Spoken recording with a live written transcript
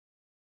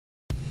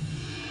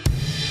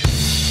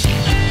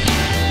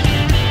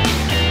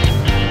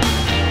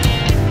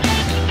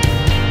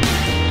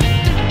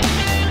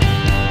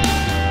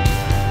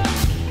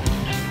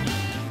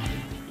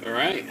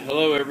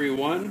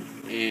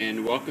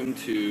welcome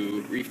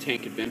to Reef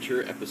Tank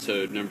Adventure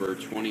episode number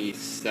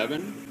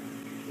 27.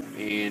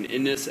 And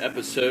in this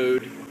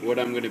episode, what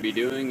I'm going to be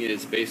doing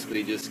is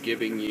basically just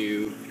giving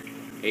you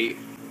a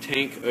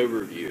tank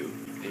overview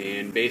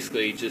and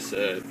basically just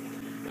a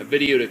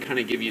video to kind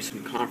of give you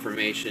some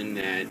confirmation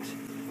that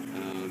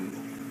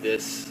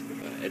this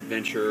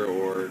adventure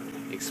or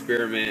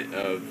experiment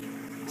of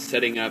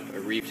setting up a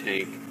reef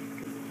tank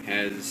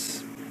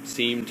has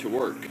seemed to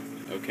work.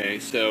 Okay,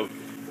 so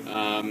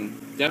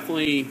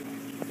definitely,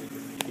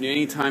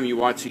 anytime you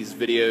watch these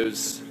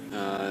videos,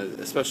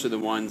 especially the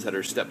ones that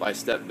are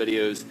step-by-step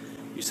videos,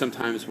 you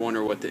sometimes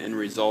wonder what the end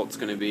result's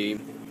going to be,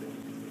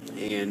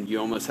 and you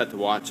almost have to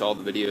watch all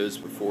the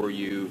videos before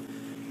you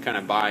kind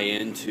of buy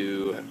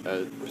into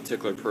a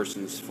particular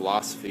person's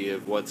philosophy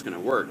of what's going to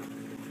work.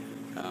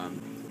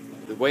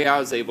 The way I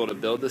was able to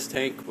build this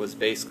tank was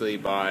basically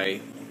by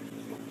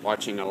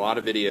watching a lot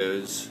of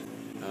videos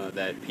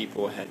that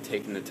people had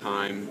taken the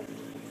time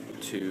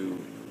to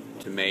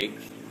make,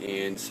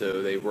 and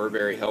so they were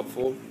very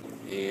helpful,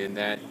 and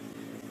that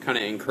kind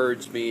of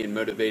encouraged me and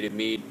motivated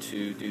me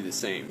to do the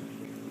same.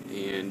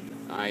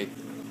 And I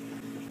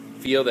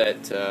feel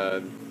that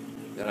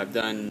that I've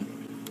done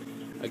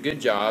a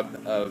good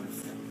job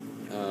of,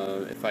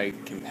 if I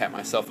can pat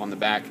myself on the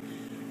back,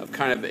 of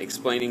kind of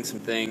explaining some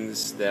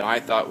things that I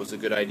thought was a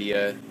good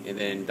idea and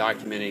then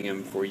documenting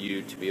them for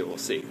you to be able to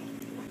see.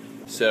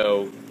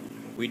 So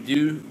we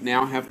do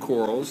now have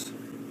corals.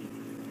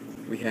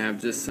 We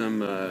have just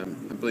some,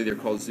 I believe they're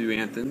called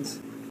zooanthins,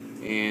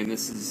 and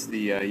this is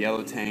the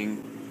yellow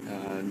tang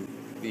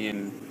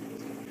being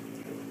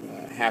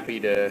happy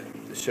to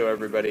show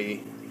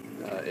everybody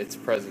its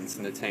presence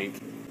in the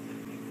tank.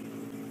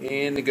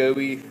 And the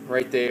goby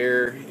right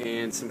there,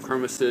 and some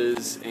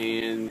chromuses,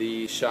 and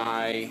the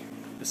shy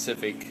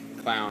Pacific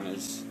clown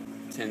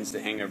tends to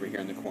hang over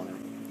here in the corner.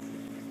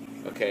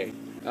 Okay,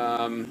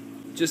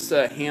 just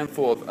a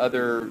handful of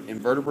other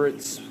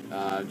invertebrates,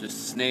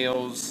 just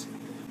snails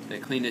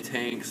that clean the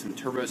tank, some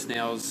turbo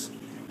snails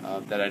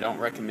that I don't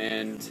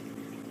recommend,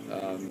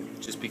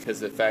 just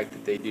because of the fact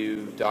that they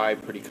do die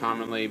pretty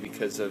commonly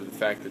because of the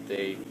fact that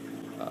they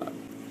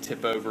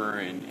tip over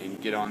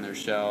and get on their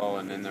shell,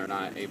 and then they're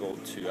not able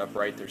to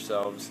upright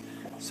themselves,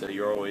 so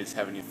you're always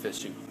having to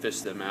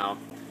fish them out.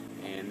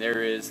 And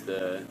there is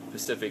the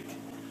Pacific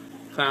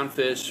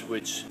clownfish,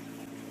 which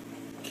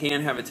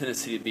can have a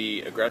tendency to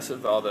be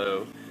aggressive,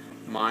 although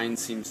mine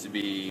seems to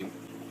be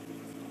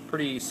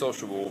pretty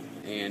sociable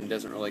and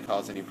doesn't really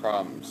cause any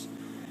problems.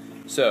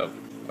 So,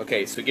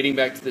 okay, so getting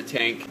back to the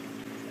tank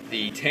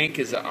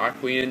is an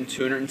Aqueon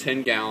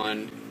 210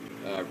 gallon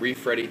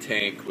reef ready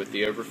tank with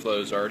the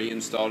overflows already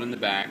installed in the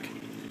back.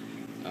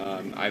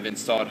 I've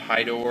installed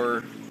high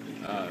door,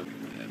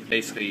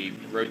 basically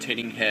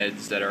rotating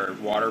heads that are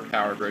water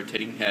powered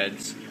rotating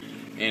heads,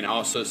 and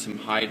also some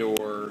high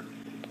door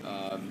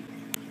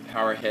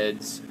power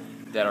heads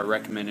that are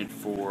recommended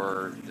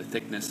for the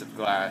thickness of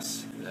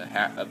glass,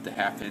 up to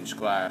half-inch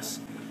glass.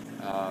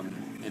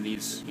 And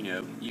these,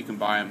 you can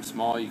buy them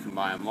small, you can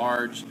buy them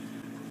large.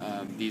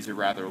 These are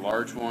rather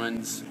large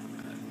ones.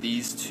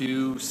 These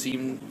two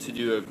seem to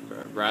do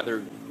a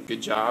rather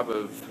good job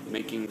of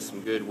making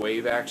some good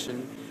wave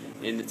action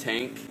in the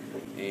tank,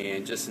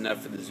 and just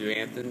enough for the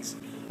zooanthins.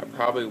 I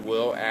probably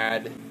will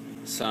add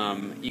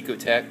some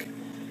Ecotech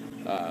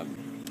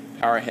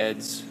power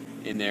heads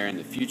in there in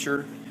the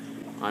future.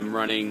 I'm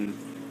running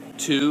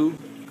 2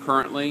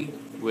 currently,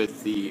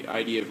 with the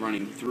idea of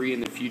running 3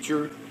 in the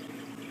future.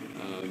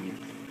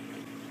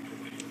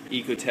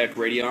 Ecotech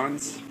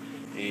Radions,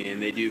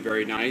 and they do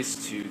very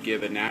nice to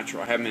give a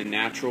natural. I have them in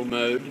natural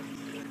mode,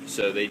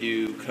 so they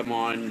do come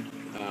on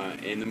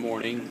in the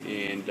morning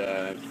and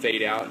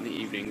fade out in the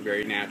evening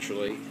very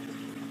naturally,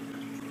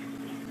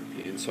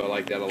 and so I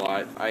like that a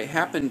lot. I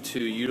happen to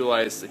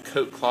utilize the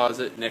coat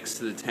closet next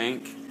to the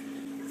tank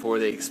for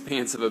the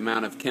expansive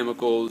amount of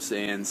chemicals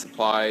and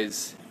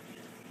supplies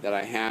that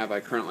I have. I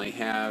currently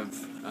have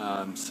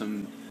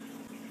some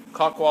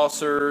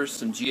Kalkwasser,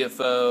 some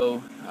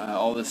GFO,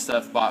 all this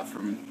stuff bought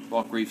from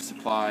Bulk Reef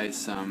Supplies,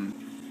 some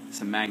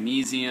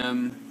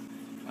magnesium,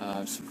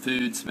 some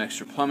food, some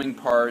extra plumbing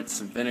parts,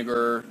 some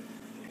vinegar,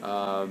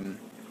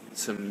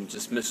 some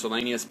just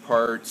miscellaneous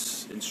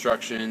parts,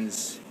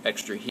 instructions,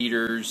 extra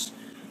heaters,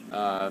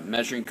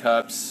 measuring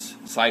cups,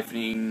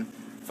 siphoning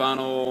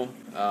funnel,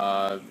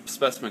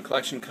 specimen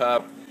collection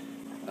cup,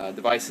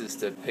 devices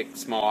to pick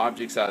small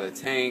objects out of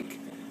the tank,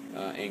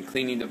 and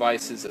cleaning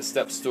devices, a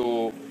step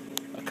stool,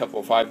 a couple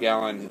of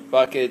 5-gallon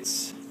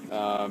buckets,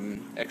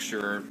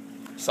 extra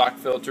sock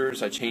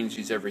filters. I change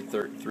these every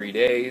 3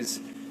 days.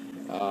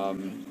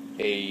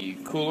 A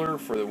cooler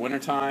for the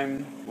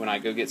wintertime when I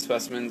go get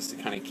specimens to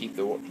kind of keep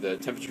the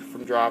temperature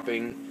from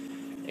dropping,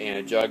 and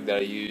a jug that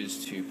I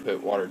use to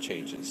put water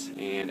changes,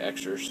 and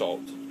extra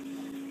salt.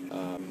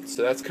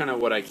 So that's kind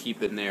of what I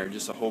keep in there,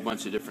 just a whole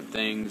bunch of different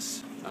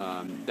things.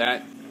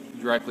 That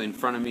directly in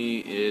front of me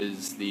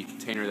is the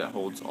container that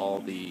holds all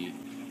the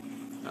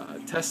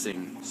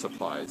testing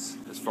supplies,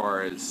 as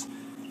far as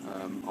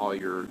all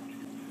your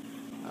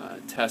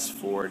test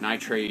for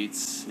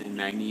nitrates and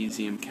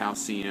magnesium,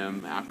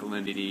 calcium,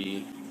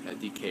 alkalinity,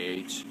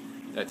 DKH,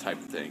 that type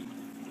of thing.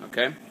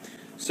 Okay,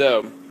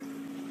 so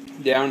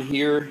down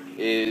here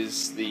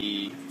is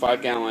the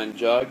 5-gallon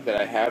jug that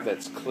I have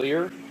that's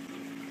clear.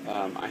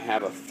 I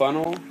have a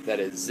funnel that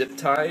is zip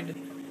tied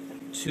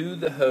to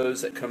the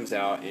hose that comes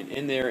out, and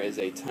in there is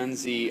a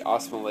Tunzi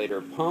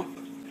osmolator pump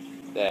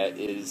that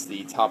is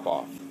the top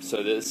off.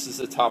 So this is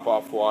the top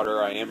off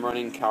water. I am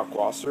running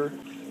kalkwasser.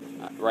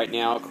 Right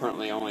now,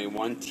 currently only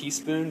 1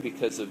 teaspoon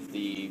because of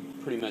the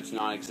pretty much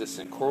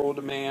non-existent coral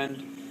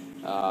demand,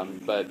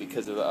 but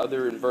because of the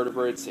other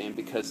invertebrates and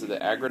because of the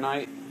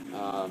agronite,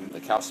 the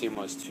calcium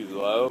was too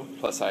low.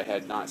 Plus, I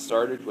had not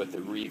started with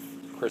the Reef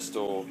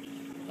crystal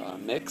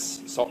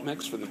salt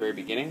mix from the very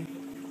beginning.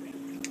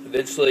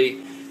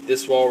 Eventually,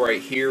 this wall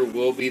right here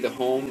will be the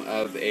home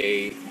of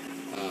a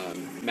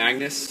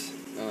Magnus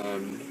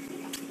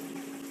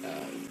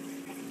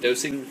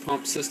dosing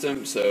pump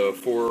system. So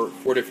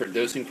four different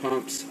dosing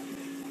pumps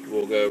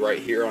will go right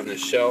here on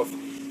this shelf,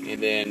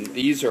 and then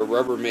these are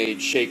Rubbermaid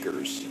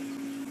shakers.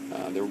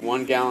 They're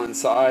 1 gallon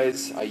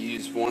size. I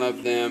use one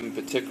of them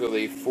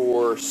particularly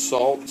for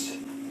salt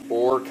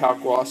or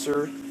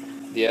kalkwasser.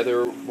 The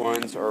other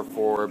ones are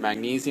for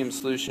magnesium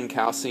solution,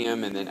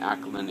 calcium, and then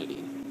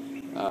alkalinity.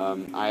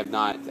 I have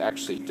not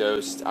actually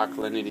dosed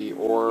alkalinity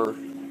or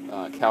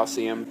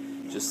calcium,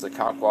 just the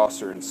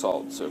kalkwasser and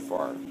salt so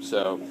far.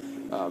 So,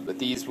 but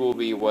these will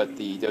be what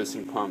the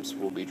dosing pumps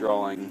will be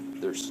drawing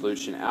their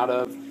solution out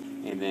of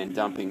and then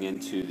dumping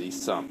into the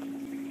sump.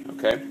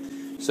 Okay,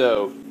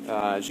 so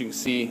as you can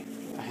see,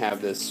 I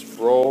have this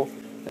roll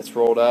that's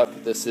rolled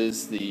up. This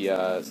is the,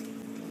 as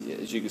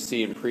you can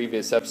see in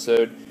previous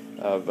episode,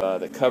 of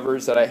the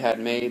covers that I had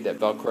made that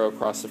Velcro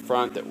across the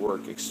front that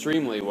work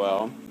extremely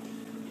well.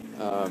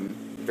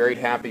 Very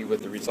happy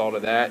with the result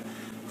of that.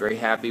 Very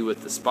happy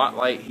with the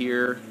spotlight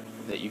here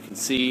that you can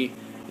see.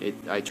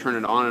 I turn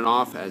it on and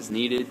off as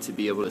needed to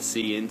be able to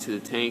see into the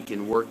tank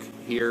and work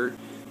here.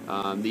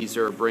 These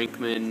are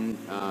Brinks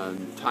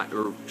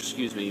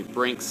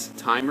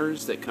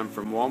timers that come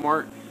from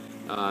Walmart.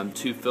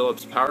 2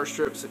 Phillips power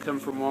strips that come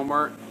from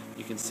Walmart.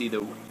 You can see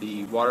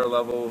the water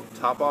level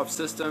top off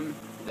system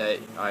that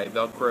I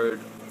velcroed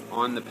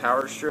on the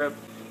power strip,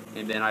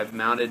 and then I've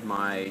mounted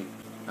my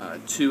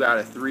 2 out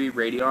of 3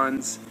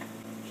 radions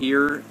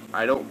here.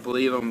 I don't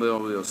believe I'm going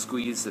to be able to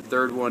squeeze the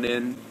 3rd one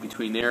in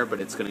between there, but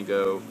it's going to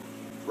go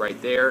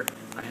right there.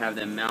 I have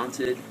them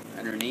mounted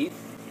underneath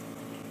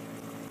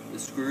the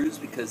screws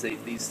because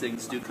these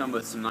things do come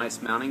with some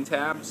nice mounting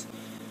tabs.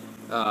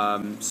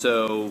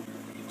 So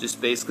just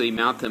basically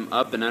mount them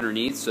up and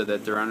underneath so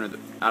that they're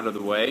out of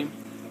the way.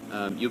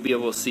 You'll be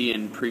able to see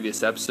in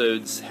previous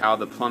episodes how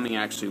the plumbing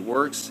actually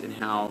works and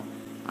how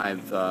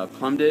I've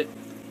plumbed it.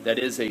 That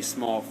is a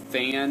small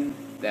fan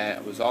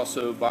that was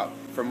also bought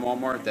from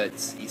Walmart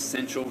that's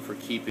essential for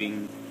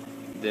keeping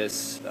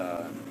this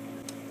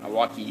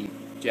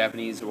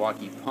Japanese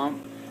Iwaki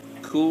pump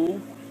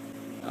cool.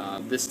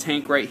 This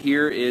tank right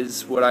here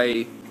is what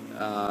I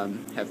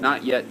have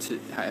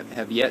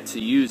yet to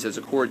use as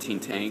a quarantine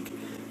tank,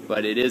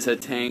 but it is a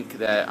tank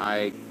that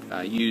I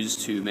use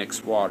to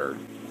mix water.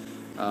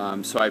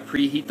 So I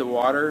preheat the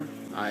water,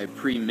 I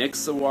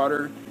pre-mix the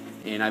water,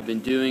 and I've been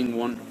doing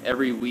one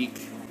every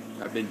week.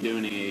 I've been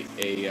doing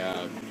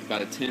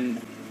about a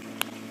 10,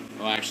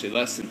 well actually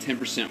less than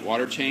 10%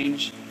 water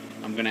change.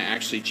 I'm going to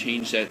actually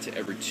change that to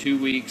every 2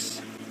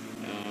 weeks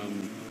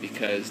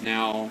because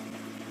now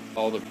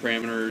all the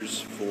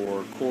parameters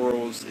for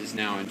corals is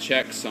now in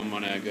check, so I'm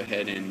going to go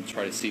ahead and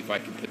try to see if I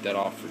can put that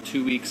off for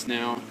 2 weeks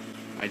now.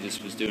 I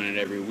just was doing it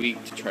every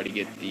week to try to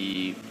get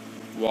the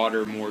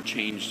water more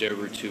changed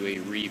over to a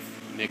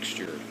Reef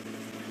mixture.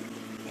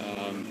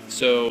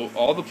 So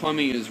all the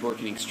plumbing is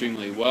working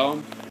extremely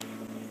well.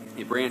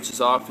 It branches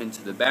off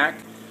into the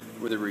back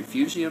where the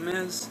refugium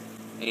is,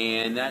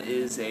 and that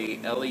is a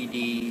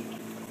LED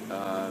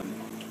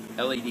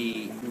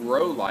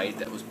grow light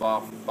that was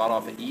bought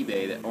off of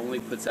eBay that only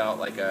puts out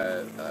like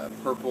a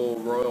purple,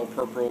 royal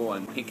purple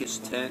and pinkish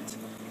tint.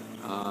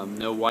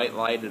 No white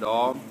light at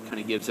all. Kind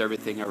of gives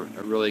everything a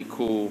really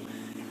cool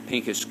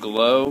pinkish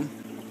glow.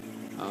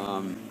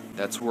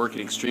 That's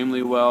working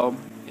extremely well.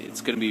 It's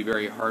going to be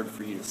very hard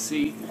for you to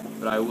see,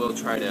 but I will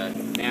try to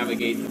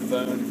navigate the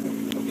phone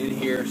in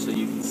here so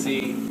you can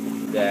see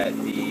that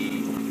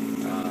the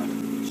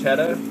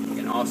chetta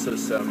and also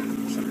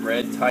some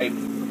red type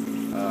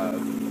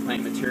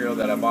plant material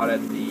that I bought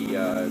at the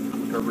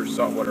Gerber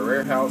Saltwater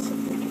Warehouse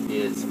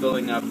is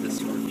filling up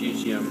this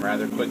refugium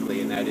rather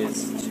quickly, and that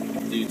is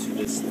due to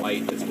this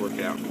light that's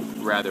working out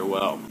rather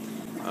well.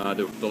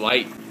 The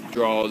light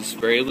draws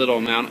very little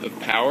amount of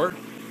power,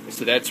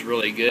 so that's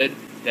really good.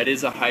 That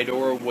is a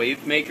Hydora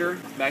wave maker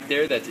back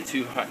there that the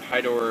 2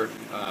 Hydora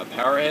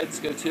power heads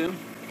go to.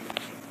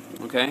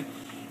 Okay,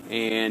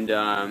 and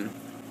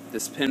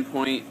this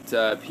pinpoint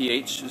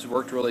pH has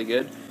worked really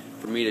good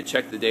for me to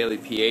check the daily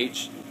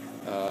pH.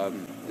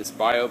 This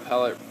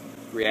biopellet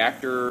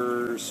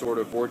reactor sort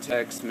of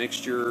vortex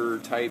mixture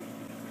type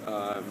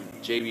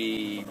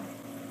JBL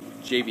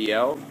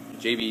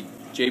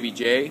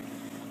JBJ.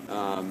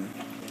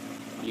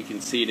 You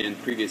can see it in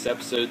previous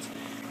episodes.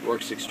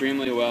 Works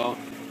extremely well.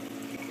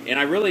 And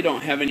I really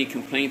don't have any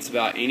complaints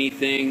about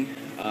anything.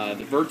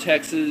 The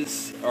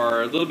vertexes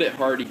are a little bit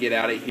hard to get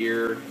out of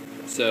here,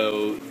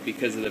 so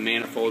because of the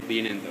manifold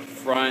being in the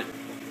front,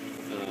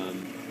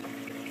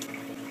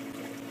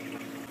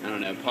 I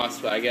don't know,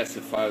 possibly, I guess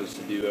if I was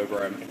to do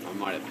over, I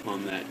might have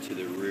plumbed that to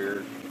the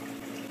rear.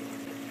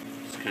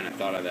 Just kind of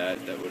thought of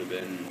that. That would have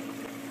been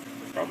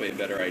probably a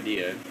better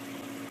idea.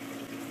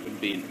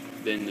 Would be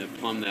been to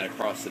plumb that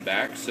across the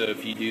back. So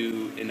if you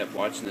do end up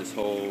watching this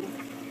whole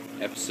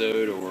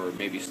episode, or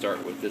maybe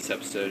start with this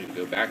episode and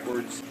go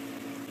backwards,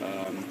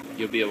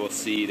 you'll be able to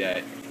see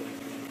that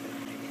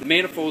the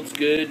manifold's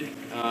good.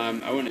 I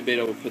wouldn't have been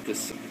able to put this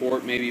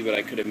support maybe, but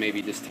I could have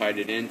maybe just tied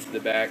it into the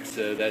back,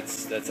 so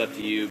that's up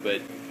to you.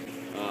 But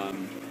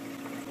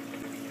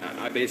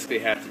I basically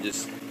have to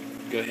just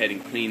go ahead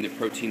and clean the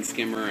protein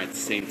skimmer at the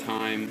same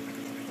time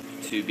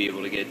to be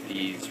able to get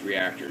these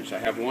reactors. I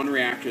have one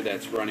reactor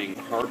that's running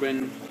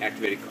carbon,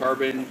 activated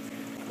carbon,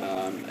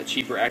 a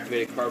cheaper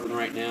activated carbon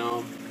right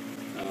now,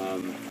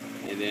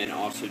 and then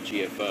also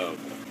GFO.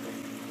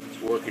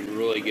 It's working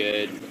really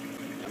good.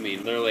 I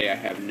mean, literally I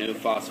have no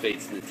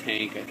phosphates in the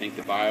tank. I think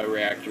the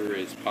bioreactor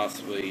is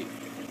possibly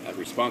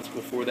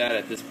responsible for that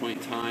at this point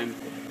in time.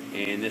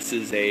 And this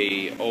is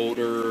a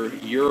older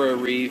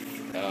Reef.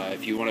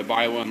 If you want to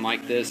buy one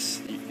like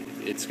this,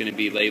 it's going to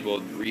be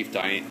labeled Reef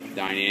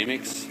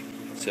Dynamics.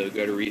 So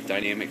go to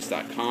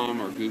reefdynamics.com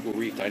or Google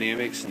Reef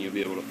Dynamics and you'll be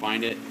able to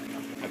find it.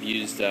 I've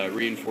used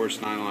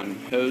reinforced nylon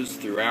hose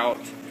throughout.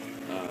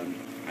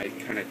 I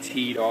kind of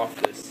teed off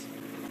this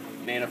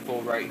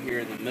manifold right here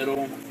in the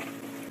middle.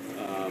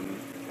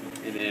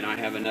 And then I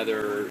have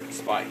another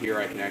spot here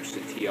I can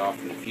actually tee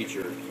off in the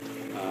future.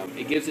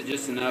 It gives it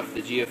just enough,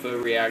 the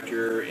GFO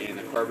reactor and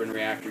the carbon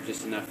reactor,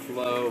 just enough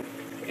flow,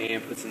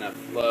 and puts enough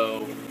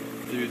flow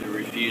through the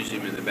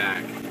refugium in the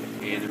back.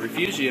 And the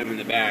refugium in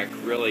the back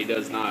really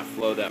does not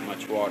flow that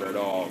much water at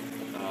all,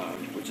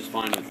 which is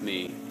fine with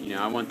me. You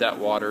know, I want that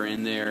water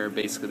in there,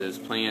 basically those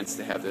plants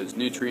to have those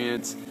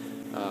nutrients.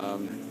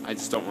 I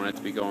just don't want it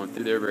to be going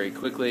through there very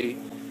quickly.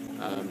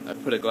 I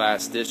put a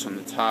glass dish on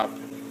the top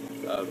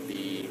of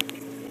the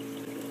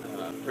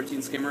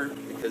protein skimmer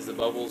because the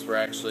bubbles were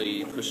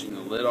actually pushing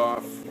the lid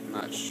off. I'm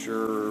not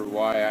sure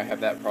why I have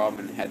that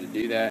problem and had to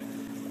do that,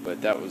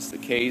 but that was the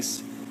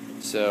case.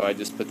 So I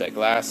just put that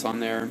glass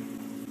on there.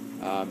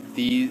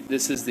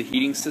 This is the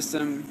heating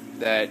system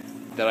that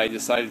I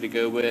decided to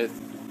go with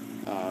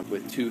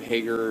two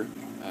Jaeger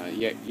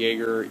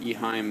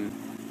Eheim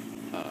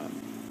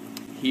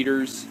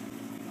heaters,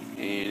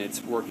 and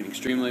it's working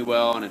extremely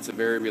well, and it's a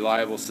very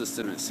reliable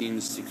system. It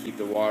seems to keep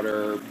the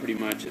water pretty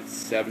much at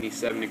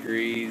 77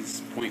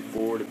 degrees,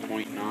 0.4 to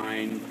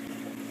 0.9.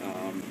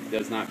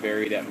 Does not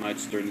vary that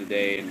much during the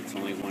day, and it's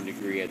only 1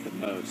 degree at the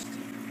most.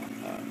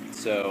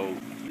 So,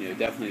 you know,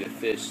 definitely the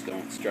fish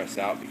don't stress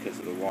out because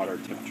of the water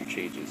temperature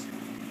changes.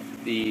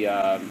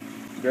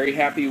 Very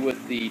happy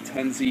with the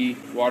Tunzi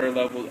water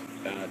level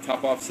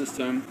top-off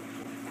system.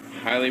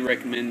 Highly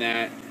recommend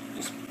that.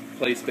 Just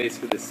place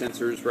basically the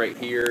sensors right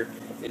here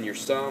in your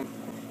sump,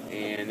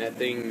 and that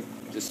thing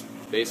just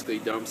basically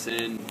dumps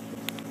in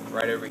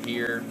right over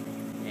here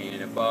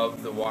and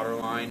above the water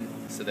line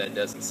so that it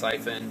doesn't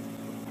siphon.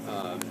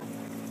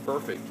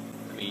 Perfect.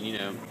 I mean, you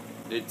know,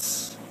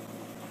 it's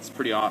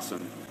pretty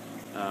awesome.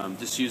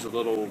 Just use a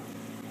little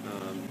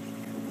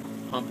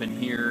pump in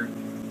here,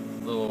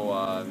 little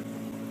I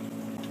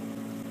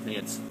think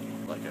it's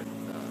like a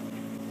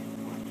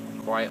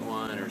quiet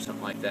one or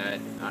something like that.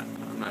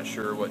 I'm not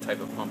sure what type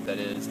of pump that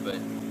is, but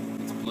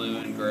it's blue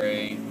and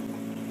gray.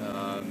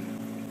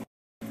 And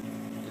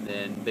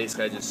then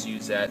basically I just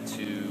use that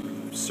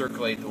to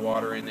circulate the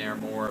water in there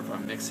more if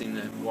I'm mixing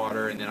the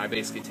water, and then I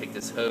basically take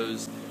this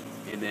hose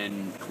and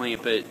then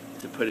clamp it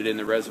to put it in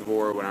the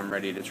reservoir when I'm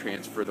ready to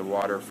transfer the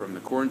water from the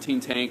quarantine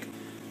tank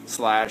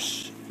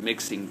 /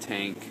 mixing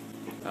tank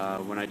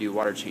when I do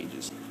water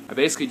changes. I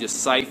basically just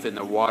siphon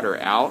the water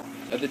out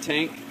of the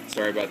tank.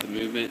 Sorry about the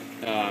movement.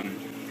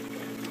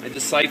 I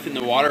just siphon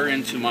the water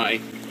into my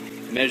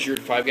measured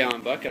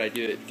 5-gallon bucket. I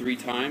do it 3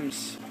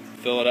 times,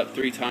 fill it up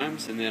 3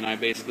 times, and then I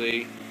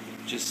basically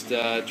just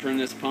turn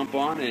this pump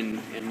on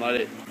and let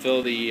it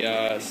fill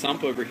the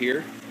sump over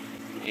here,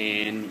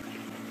 and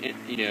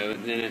you know,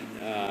 then it,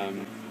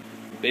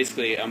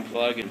 basically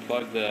unplug and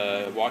plug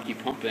the walkie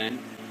pump in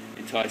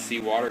until I see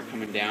water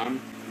coming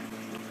down.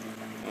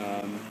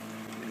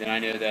 Then I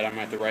know that I'm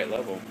at the right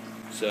level.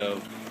 So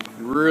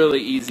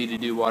really easy to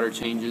do water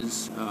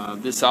changes.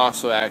 This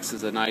also acts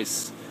as a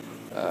nice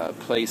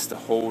place to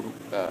hold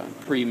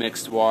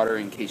pre-mixed water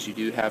in case you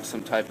do have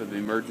some type of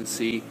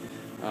emergency.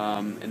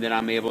 And then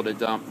I'm able to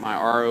dump my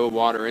RO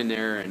water in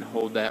there and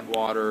hold that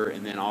water,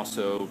 and then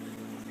also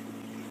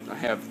I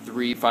have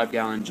 3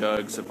 5-gallon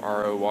jugs of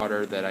RO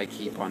water that I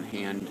keep on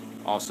hand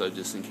also,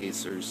 just in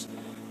case there's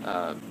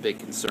big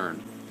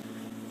concern.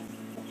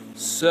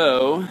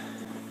 So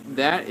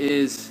that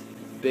is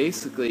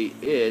basically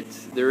it.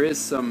 There is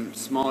some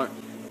smaller,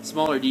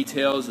 smaller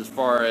details as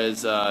far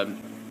as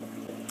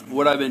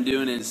what I've been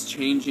doing is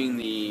changing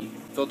the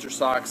filter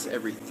socks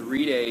every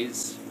 3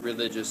 days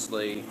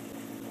religiously,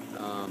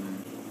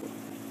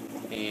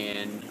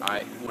 and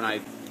when I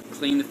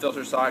clean the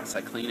filter socks,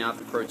 I clean out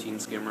the protein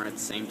skimmer at the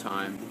same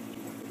time.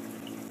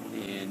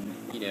 And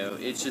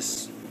it's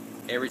just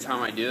every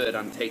time I do it,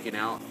 I'm taking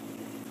out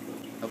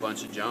a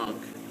bunch of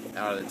junk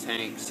out of the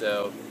tank.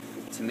 So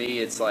to me,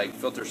 it's like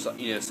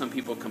some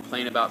people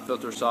complain about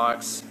filter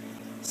socks,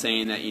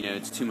 saying that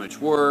it's too much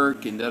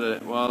work and da-da.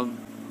 Well,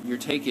 you're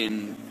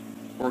taking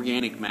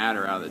organic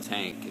matter out of the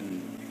tank,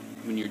 and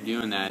when you're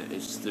doing that,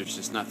 there's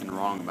just nothing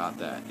wrong about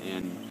that,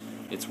 and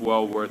it's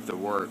well worth the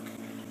work.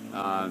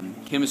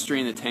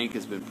 Chemistry in the tank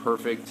has been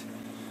perfect.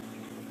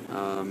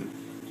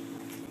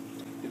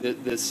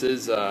 This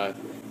is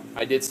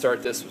I did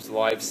start this with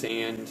live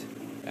sand,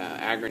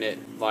 Agranite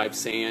live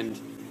sand,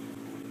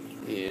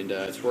 and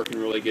it's working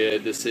really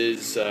good. This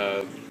is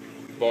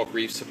Bulk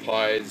Reef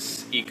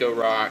Supplies Eco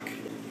Rock.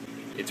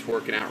 It's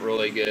working out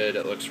really good.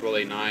 It looks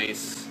really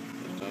nice.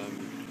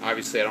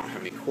 Obviously, I don't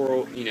have any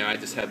coral. I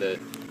just had the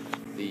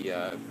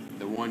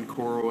one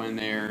coral in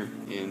there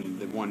and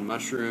the one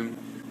mushroom.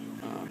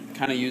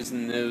 Kind of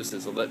using those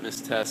as a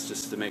litmus test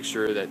just to make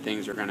sure that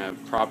things are going to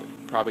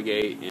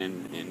propagate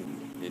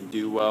and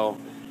do well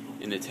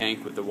in the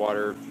tank with the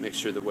water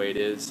mixture the way it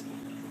is.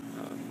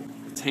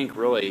 The tank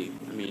really,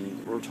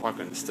 we're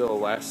talking still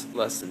less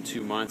than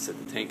 2 months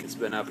that the tank has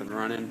been up and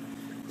running,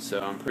 so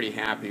I'm pretty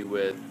happy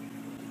with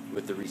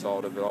the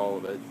result of all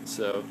of it.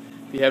 So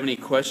if you have any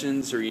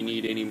questions or you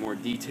need any more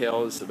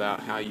details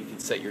about how you can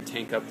set your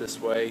tank up this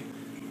way,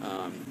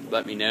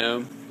 let me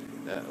know.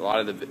 A lot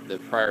of the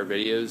prior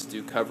videos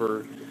do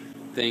cover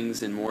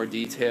things in more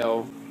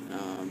detail,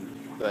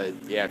 but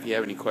yeah, if you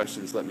have any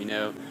questions, let me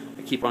know.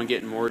 I keep on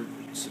getting more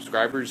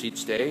subscribers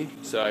each day,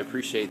 so I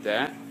appreciate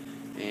that,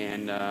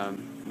 and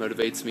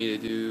motivates me to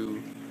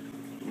do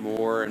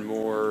more and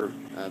more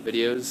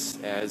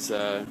videos as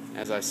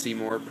I see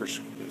more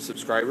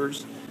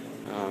subscribers.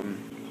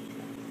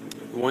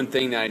 One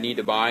thing that I need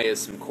to buy is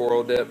some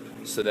coral dip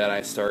so that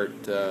I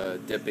start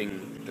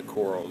dipping the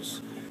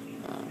corals.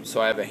 So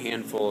I have a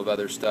handful of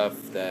other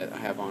stuff that I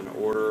have on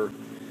order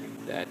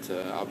that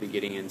I'll be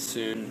getting in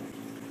soon,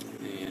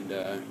 and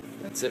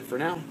that's it for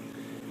now.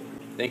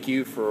 Thank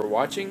you for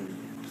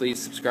watching.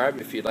 Please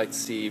subscribe if you'd like to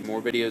see more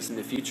videos in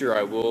the future.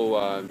 I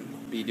will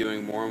be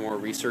doing more and more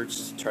research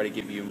to try to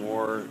give you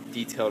more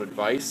detailed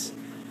advice,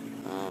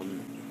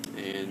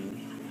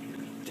 and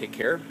take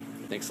care.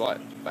 Thanks a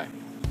lot. Bye.